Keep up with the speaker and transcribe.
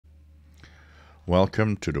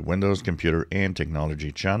Welcome to the Windows Computer and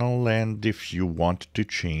Technology channel, and if you want to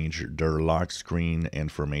change the lock screen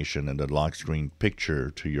information and the lock screen picture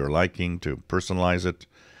to your liking, to personalize it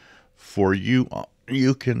for you,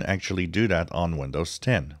 you can actually do that on Windows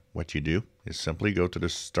 10. What you do is simply go to the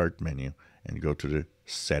Start menu and go to the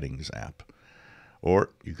Settings app. Or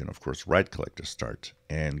you can of course right-click the Start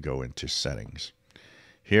and go into Settings.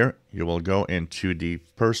 Here you will go into the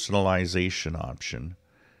personalization option,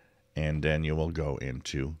 and then you will go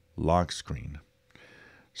into lock screen.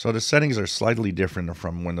 So the settings are slightly different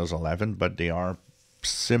from Windows 11, but they are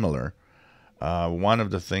similar. One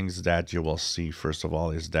of the things that you will see, first of all,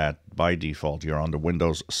 is that by default you're on the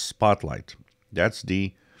Windows Spotlight. That's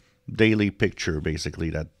the daily picture basically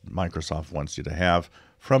that Microsoft wants you to have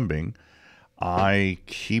from Bing. I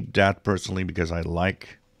keep that personally because I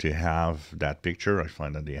like to have that picture. I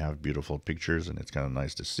find that they have beautiful pictures and it's kind of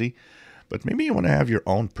nice to see. But maybe you want to have your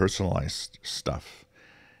own personalized stuff.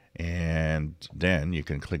 And then you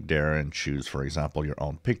can click there and choose, for example, your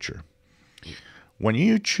own picture. When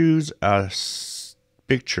you choose a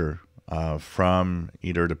picture from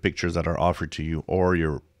either the pictures that are offered to you or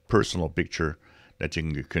your personal picture that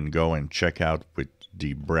you can go and check out with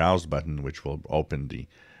the Browse button, which will open the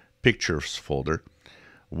Pictures folder,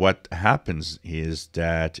 what happens is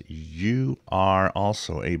that you are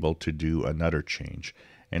also able to do another change.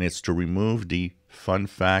 And it's to remove the fun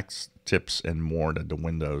facts, tips, and more that the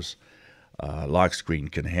Windows lock screen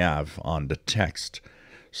can have on the text.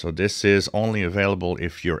 So this is only available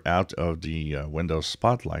if you're out of the Windows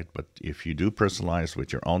Spotlight, but if you do personalize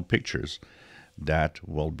with your own pictures, that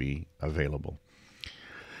will be available.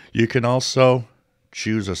 You can also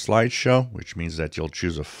choose a slideshow, which means that you'll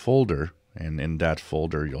choose a folder, and in that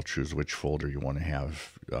folder you'll choose which folder you want to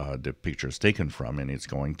have the pictures taken from, and it's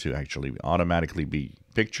going to actually automatically be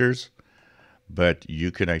pictures, but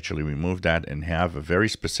you can actually remove that and have a very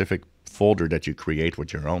specific folder that you create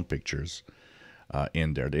with your own pictures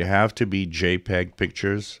in there. They have to be JPEG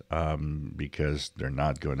pictures because they're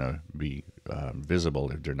not going to be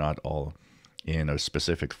visible if they're not all in a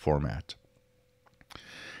specific format.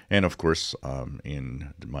 And of course,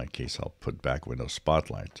 in my case, I'll put back Windows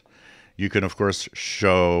Spotlight. You can, of course,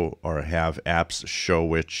 show or have apps show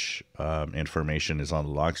which information is on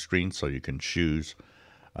the lock screen. So you can choose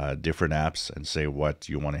different apps and say what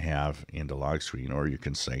you want to have in the lock screen, or you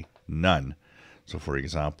can say none. So for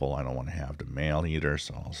example, I don't want to have the mail either,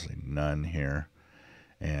 so I'll say none here.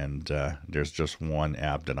 And there's just one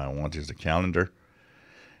app that I want, is the calendar.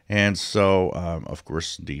 And so, of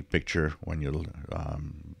course, the picture, when you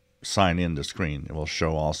sign in the screen, it will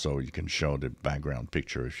show also, you can show the background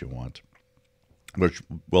picture if you want, which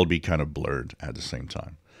will be kind of blurred at the same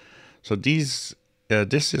time. So this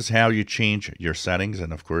is how you change your settings.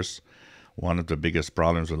 And of course, one of the biggest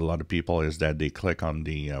problems with a lot of people is that they click on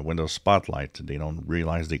the Windows Spotlight. They don't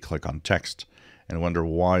realize they click on text and wonder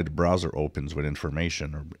why the browser opens with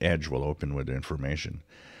information, or Edge will open with information.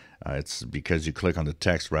 It's because you click on the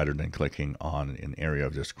text rather than clicking on an area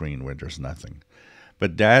of the screen where there's nothing.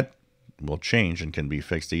 But that will change and can be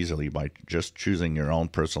fixed easily by just choosing your own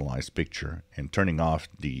personalized picture and turning off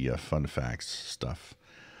the fun facts stuff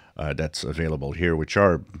that's available here, which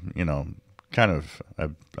are, you know, kind of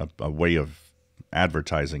a way of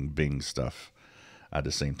advertising Bing stuff at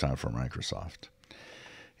the same time for Microsoft.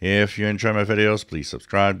 If you enjoy my videos, please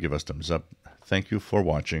subscribe, give us thumbs up. Thank you for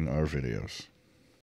watching our videos.